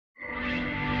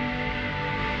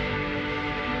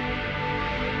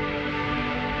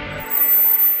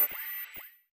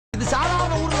இது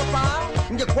சாதாரண ஊர்லப்பா.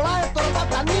 இங்க குழாய திறந்தா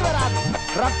தண்ணி வராது,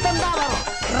 ரத்தம் தான் வரும்.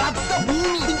 ரத்த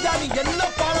பூமி இஞ்சாமி என்ன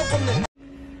ஃபாலோ பண்ணு.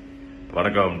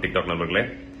 வணக்கம் டிக்டாக் நண்பர்களே.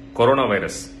 கொரோனா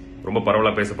வைரஸ் ரொம்ப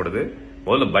பரவலா பேசப்படுது.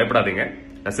 முதல்ல பயப்படாதீங்க.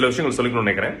 நான் சில விஷயங்கள் சொல்லிக்கணும்னு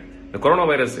நினைக்கிறேன். இந்த கொரோனா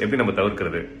வைரஸ் எப்படி நம்ம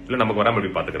தவிர்க்கிறது, இல்ல நமக்கு வராம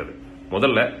எப்படி பாத்துக்கிறது.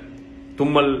 முதல்ல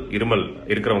தும்மல் இருமல்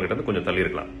இருக்கிறவங்க கிட்ட கொஞ்சம் தள்ளி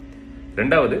இருக்கலாம்.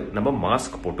 ரெண்டாவது நம்ம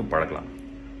மாஸ்க் போட்டு பழக்கலாம்.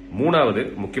 மூணாவது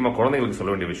முக்கியமா குழந்தைங்களுக்கு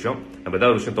சொல்ல வேண்டிய விஷயம், நம்ம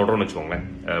ஏதாவது விஷயம் தொடரும்னு வச்சுக்கோங்களேன்,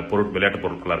 விளையாட்டு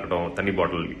பொருட்களா இருக்கட்டும், தண்ணி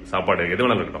பாட்டில், சாப்பாடு எது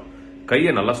வேணாலும் இருக்கட்டும்,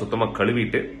 கையை நல்லா சுத்தமா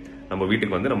கழுவிட்டு நம்ம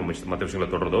வீட்டுக்கு வந்து நம்ம மற்ற விஷயங்களை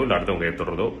தொடர்றதோ இல்ல அடுத்தவங்க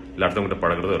தொடர்றதோ இல்ல அடுத்தவங்க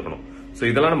பழகிறதோ இருக்கணும். சோ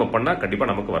இதெல்லாம் நம்ம பண்ணா கண்டிப்பா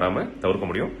நமக்கு வராம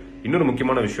தவிர்க்க முடியும். இன்னொரு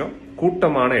முக்கியமான விஷயம்,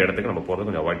 கூட்டமான இடத்துக்கு நம்ம போறதை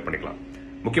கொஞ்சம் அவாய்ட் பண்ணிக்கலாம்.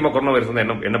 முக்கியமா கொரோனா வைரஸ்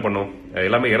வந்து என்ன பண்ணும்,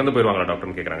 எல்லாமே இறந்து போயிருவாங்களா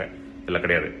டாக்டர்னு கேக்குறாங்க. இல்ல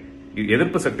கிடையாது.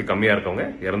 எதிர்ப்பு சக்தி கம்மியா இருக்கவங்க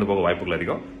இறந்து போக வாய்ப்புகள்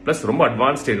அதிகம். பிளஸ் ரொம்ப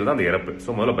அட்வான்ஸ் ஸ்டேஜ் தான் அந்த இறப்பு. சோ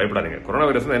முதல்ல பயப்படாதீங்க. கொரோனா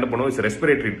வைரஸ் என்ன பண்ணும், இட்ஸ்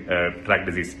ரெஸ்பிரேட்டரி ட்ராக்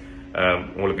டிசீஸ்.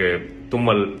 உங்களுக்கு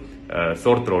தும்மல்,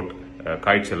 சோர் த்ரோட்,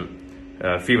 காய்ச்சல்,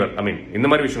 ஃபீவர், இந்த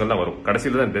மாதிரி விஷயங்கள் தான் வரும்.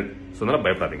 கடைசியில தான் சொன்னால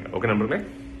பயப்படாதீங்க. ஓகே நண்பர்களே.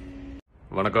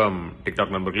 வணக்கம்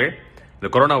டிக்டாக் நண்பர்களே. இந்த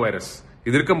கொரோனா வைரஸ்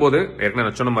இது இருக்கும்போது ஏற்கனவே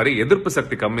நான் சொன்ன மாதிரி எதிர்ப்பு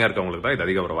சக்தி கம்மியா இருக்கவங்களுக்கு தான் இது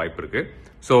அதிக வர வாய்ப்பு இருக்கு.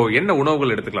 சோ என்ன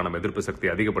உணவுகள் எடுத்துக்கலாம் நம்ம எதிர்ப்பு சக்தி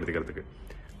அதிகப்படுத்திக்கிறதுக்கு?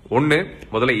 ஒன்னு,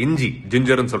 முதல்ல இஞ்சி,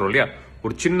 ஜிஞ்சர்னு சொல்றோம் இல்லையா,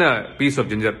 ஒரு சின்ன பீஸ் ஆஃப்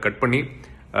ஜிஞ்சர் கட் பண்ணி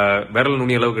விரல்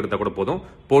நுனி அளவுக்கு எடுத்தா கூட போதும்,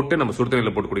 போட்டு நம்ம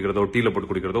சுடுதண்ணில போட்டு குடிக்கிறதோ டீல போட்டு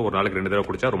குடிக்கிறதோ ஒரு நாளைக்கு 2 தடவை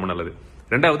குடிச்சா ரொம்ப நல்லது.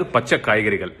 ரெண்டாவது பச்சை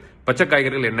காய்கறிகள். பச்சை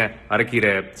காய்கறிகள் என்ன,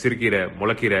 அரைக்கீரை, சிறுகீரை,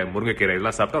 முளைக்கீரை, முருங்கைக்கீரை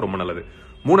இதெல்லாம் சாப்பிட்டா ரொம்ப நல்லது.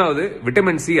 மூணாவது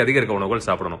விட்டமின் சி அதிக இருக்க உணவுகள்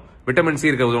சாப்பிடணும். விட்டமின் சி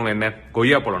இருக்க உணவு என்ன,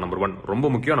 கொய்யா பழம் நம்பர் 1 ரொம்ப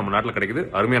முக்கியம், நம்ம நாட்டில் கிடைக்குது,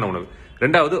 அருமையான உணவு.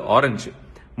 ரெண்டாவது ஆரஞ்சு.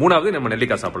 மூணாவது நம்ம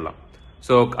நெல்லிக்காய் சாப்பிடலாம்.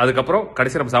 சோ அதுக்கப்புறம்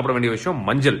கடைசி நம்ம சாப்பிட வேண்டிய விஷயம்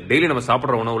மஞ்சள். டெய்லி நம்ம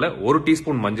சாப்பிடுற உணவுல 1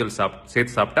 டீஸ்பூன் மஞ்சள்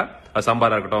சேர்த்து சாப்பிட்டா,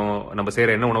 சாம்பாரா இருக்கட்டும், நம்ம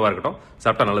செய்யற என்ன உணவா இருக்கட்டும்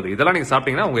சாப்பிட்டா நல்லது. இதெல்லாம் நீங்க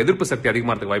சாப்பிட்டீங்கன்னா உங்க எதிர்ப்பு சக்தி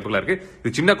அதிகமாகிறதுக்கு வாய்ப்புகளா இருக்கு.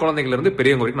 இது சின்ன குழந்தைகள் இருந்து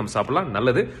பெரியவங்க வரைக்கும் நம்ம சாப்பிடலாம்,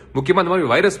 நல்லது. முக்கியமா இந்த மாதிரி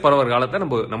வைரஸ் பரவற காலத்தை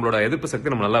நம்மளோட எதிர்ப்பு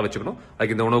சக்தி நம்ம நல்லா வச்சுக்கணும்.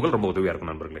 அதுக்கு இந்த உணவுகள் ரொம்ப உதவியா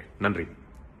இருக்கும் நண்பர்களே. நன்றி.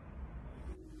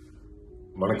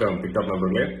 வணக்கம் டிக்டாக்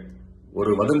நண்பர்களே.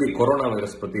 ஒரு வதந்தி கொரோனா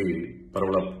வைரஸ் பத்தி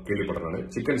பரவலா கேள்விப்படுறாங்க.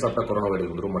 சிக்கன் சாப்பிட்டா கொரோனா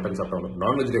வைரஸ் வந்துடும், மட்டன் சாப்பிட்டா வந்துடும்,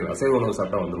 நான்வெஜிடேரியன் அசைவ உணவு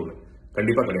சாப்பிட்டா வந்துடும்.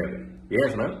 கண்டிப்பா கிடையாது.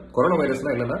 ஏன்னா கொரோனா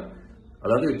வைரஸ்னா என்னன்னா,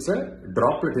 அதாவது it's a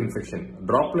droplet infection.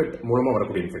 Droplet மூலமா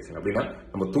வரக்கூடிய இன்ஃபெக்ஷன். அப்படின்னா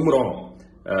நம்ம தும்முறோம்,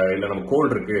 இல்ல நம்ம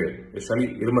கோல்டு இருக்கு, சளி,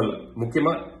 இருமல்,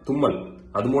 முக்கியமா தும்மல்,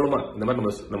 அது மூலமா இந்த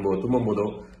மாதிரி நம்ம தும்மும் போதோ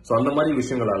அந்த மாதிரி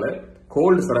விஷயங்களால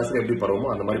கோல்டு சராசரி எப்படி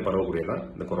பரவுமோ அந்த மாதிரி பரவக்கூடியதான்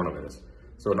இந்த கொரோனா வைரஸ்.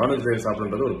 சோ நான்வெஜிடேரியன்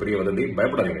சாப்பிடுறது ஒரு பெரிய வதந்தி,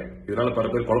 பயப்படாதீங்க. இதனால பல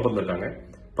பேர் குழப்பத்தில் இருக்காங்க.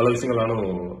 பல விஷயங்கள் நானும்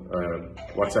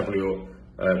வாட்ஸ்அப்லயோ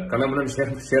கணவன்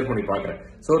ஷேர் பண்ணி பாக்குறேன்.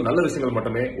 சோ நல்ல விஷயங்கள்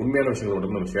மட்டுமே, உண்மையான விஷயங்கள்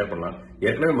மட்டுமே நம்ம ஷேர் பண்ணலாம்.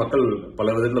 ஏற்கனவே மக்கள்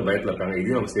பல விதத்துல பயத்துல இருக்காங்க,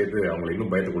 இதையும் நம்ம சேர்த்து அவங்களை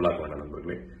இன்னும் பயத்துக்கு உள்ளாக்க வேண்டாம்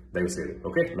நண்பர்களே, தயவு செய்து.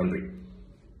 ஓகே, நன்றி.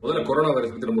 முதல்ல கொரோனா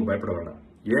வைரஸ் பத்தி ரொம்ப பயப்பட வேண்டாம்.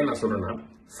 ஏன் நான் சொல்றேன்னா,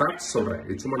 ஃபேக்ட்ஸ் சொல்றேன்,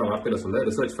 இது சும்மா நான் வார்த்தையில சொல்ல,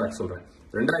 ரிசர்ச் ஃபேக்ட் சொல்றேன்.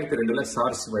 2002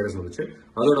 சார்ஸ் வைரஸ் வந்துச்சு.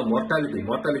 அதோட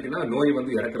மார்டாலிட்டினா நோய்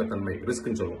வந்து இறக்குற தன்மை,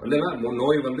 ரிஸ்க்னு சொல்லுவோம். இல்லைன்னா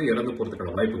நோய் வந்து இறந்து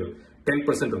போறதுக்கான வாய்ப்புகள்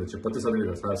 10% இருந்துச்சு,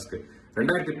 10% சார்ஸ்க்கு.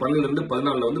 2012 இருந்து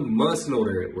 14 வந்து மர்ஸ்னு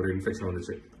ஒரு இன்ஃபெக்ஷன்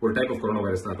வந்துச்சு, ஒரு டைப் ஆஃப் கொரோனா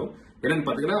வைரஸ் தான். என்னன்னு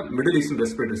பாத்தீங்கன்னா மிடில் ஈஸ்டர்ன்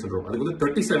ரெஸ்பிரேட்டரி சிண்ட்ரோம், அதுக்கு வந்து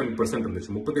 37%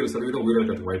 இருந்துச்சு, 37%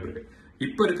 உயிரிழக்கிறதுக்கு வாய்ப்பு இருக்கு.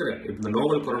 இப்ப இருக்கிற இந்த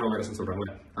நோவல் கொரோனா வைரஸ்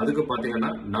சொல்றாங்களே, அதுக்கு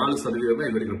பாத்தீங்கன்னா 4% தான்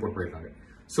இது வரைக்கும் ரிப்போர்ட் பண்ணிருக்காங்க.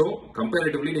 சோ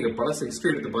கம்பேரிட்டிவ்லி நீங்க பல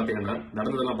ஹிஸ்டரி எடுத்து பாத்தீங்கன்னா,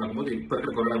 நடந்ததெல்லாம் பார்க்கும்போது இப்ப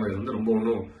இருக்கிற கொரோனா வைரஸ் வந்து ரொம்ப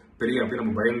ஒன்றும் பெரிய அப்படியே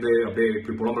நம்ம பயந்து அப்படியே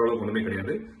இப்படி புலம்புற அளவுக்கு ஒண்ணுமே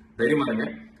கிடையாது. தைரியமா இருங்க.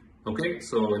 ஓகே,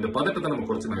 சோ இந்த பதட்டத்தை நம்ம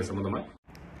குறைச்சுனாங்க சம்பந்தமா.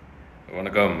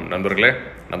 வணக்கம் நண்பர்களே,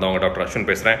 நான் தான் உங்க டாக்டர் அஸ்வின்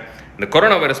பேசுறேன். இந்த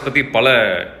கொரோனா வைரஸ் பத்தி பல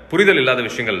புரிதல் இல்லாத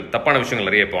விஷயங்கள், தப்பான விஷயங்கள்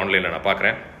நிறைய இப்போ ஆன்லைன்ல நான்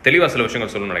பாக்குறேன். தெளிவா சில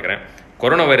விஷயங்கள் சொல்லணும்னு நினைக்கிறேன்.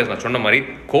 கொரோனா வைரஸ் நான் சொன்ன மாதிரி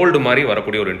கோல்டு மாதிரி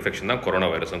வரக்கூடிய ஒரு இன்ஃபெக்ஷன் தான் கொரோனா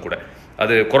வைரஸும் கூட.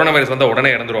 அது கொரோனா வைரஸ் வந்தால்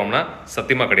உடனே இறந்துருவோம்னா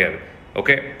சத்தியமா கிடையாது.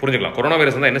 ஓகே, புரிஞ்சுக்கலாம். கொரோனா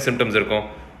வைரஸ் வந்தால் என்ன சிம்டம்ஸ் இருக்கும்,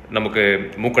 நமக்கு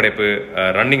மூக்கடைப்பு,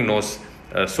 ரன்னிங் நோஸ்,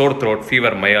 சோர் த்ரோட்,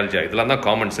 ஃபீவர், மயால்ஜியா, இதெல்லாம் தான்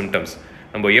காமன் சிம்டம்ஸ்.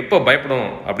 நம்ம எப்போ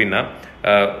பயப்படணும் அப்படின்னா,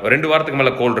 2 வாரத்துக்கு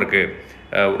மேலே கோல்டு இருக்கு,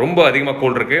 ரொம்ப அதிகமாக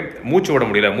கோல்டு இருக்கு, மூச்சு விட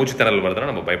முடியல, மூச்சு திணறல்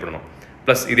வருதுன்னா நம்ம பயப்படணும்.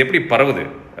 ப்ளஸ் இது எப்படி பரவுது,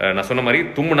 நான் சொன்ன மாதிரி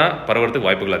தும்முனா பரவுறதுக்கு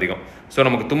வாய்ப்புகள் அதிகம். ஸோ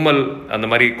நமக்கு தும்மல் அந்த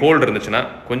மாதிரி கோல்டு இருந்துச்சுன்னா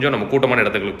கொஞ்சம் நம்ம கூட்டமான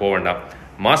இடத்துக்கு போக வேண்டாம்,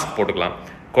 மாஸ்க் போட்டுக்கலாம்,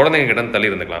 குழந்தைங்க கிட்ட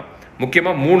தள்ளி இருந்துக்கலாம்.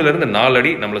 முக்கியமாக 3 இருந்து 4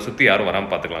 அடி நம்மளை சுற்றி யாரும் வராமல்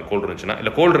பார்த்துக்கலாம். கோல்டு இருந்துச்சுன்னா,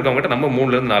 இல்லை கோல்டு இருக்கவங்க கிட்ட நம்ம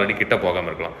 3 இருந்து 4 அடி கிட்ட போகாமல்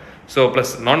இருக்கலாம். ஸோ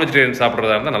ப்ளஸ் நான்வெஜிடேரியன்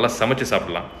சாப்பிட்றதா இருந்தால் நல்லா சமைச்சு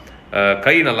சாப்பிடலாம்,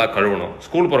 கை நல்லா கழுவணும்,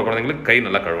 ஸ்கூல் போகிற குழந்தைங்களுக்கு கை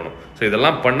நல்லா கழுவணும். ஸோ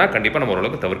இதெல்லாம் பண்ணால் கண்டிப்பாக நம்ம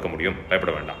ஓரளவுக்கு தவிர்க்க முடியும்,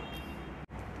 பயப்பட வேண்டாம்.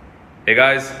 Hey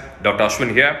guys, Dr.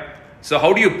 Ashwin here. So how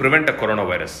do you prevent a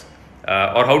coronavirus?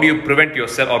 Or how do you prevent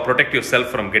yourself or protect yourself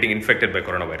from getting infected by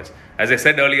coronavirus? As I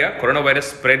said earlier, coronavirus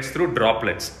spreads through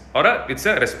droplets, or it's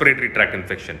a respiratory tract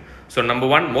infection. So number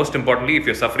 1, most importantly, if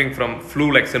you're suffering from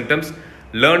flu-like symptoms,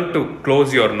 learn to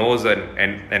close your nose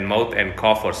and mouth and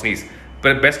cough or sneeze.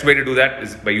 The best way to do that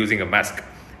is by using a mask.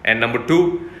 And number 2,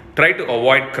 try to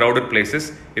avoid crowded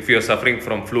places if you are suffering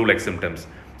from flu-like symptoms.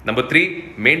 Number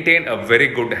 3, maintain a very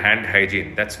good hand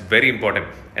hygiene. That's very important.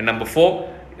 And number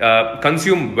 4,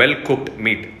 consume well-cooked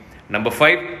meat. Number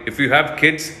 5, if you have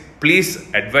kids,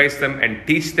 please advise them and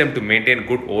teach them to maintain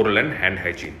good oral and hand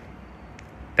hygiene.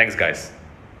 Thanks, guys.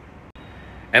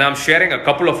 And I'm sharing a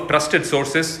couple of trusted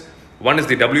sources. One is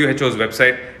the WHO's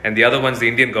website and the other one's the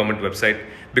Indian government website,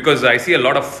 because I see a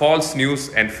lot of false news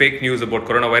and fake news about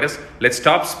coronavirus. Let's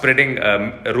stop spreading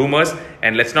rumors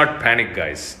and let's not panic,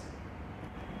 guys.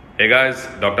 Hey guys,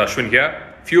 Dr. Ashwin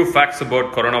here. Few facts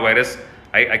about coronavirus.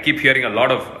 I keep hearing a lot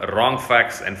of wrong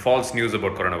facts and false news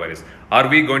about coronavirus. Are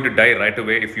we going to die right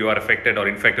away if you are affected or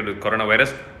infected with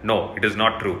coronavirus? No, it is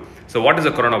not true. So what is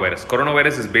a coronavirus?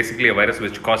 Coronavirus is basically a virus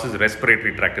which causes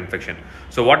respiratory tract infection.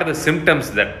 So what are the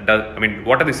symptoms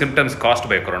what are the symptoms caused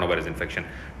by a coronavirus infection?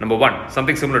 Number 1,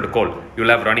 something similar to cold. You'll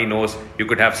have runny nose, you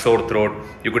could have sore throat,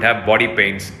 you could have body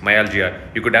pains, myalgia,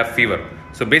 you could have fever.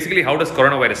 So basically, how does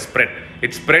coronavirus spread?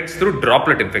 It spreads through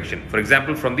droplet infection. For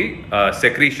example, from the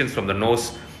secretions from the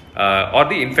nose or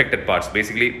the infected parts,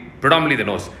 basically predominantly the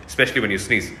nose, especially when you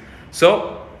sneeze.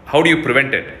 So how do you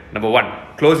prevent it? Number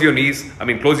 1, close your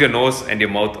nose and your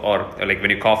mouth, or like when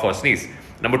you cough or sneeze.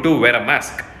 Number 2, wear a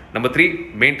mask. Number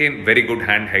 3, maintain very good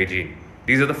hand hygiene.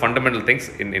 These are the fundamental things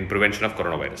in prevention of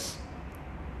coronavirus.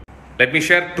 Let me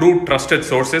share two trusted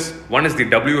sources. One is the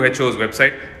WHO's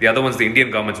website, the other one is the Indian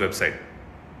government's website.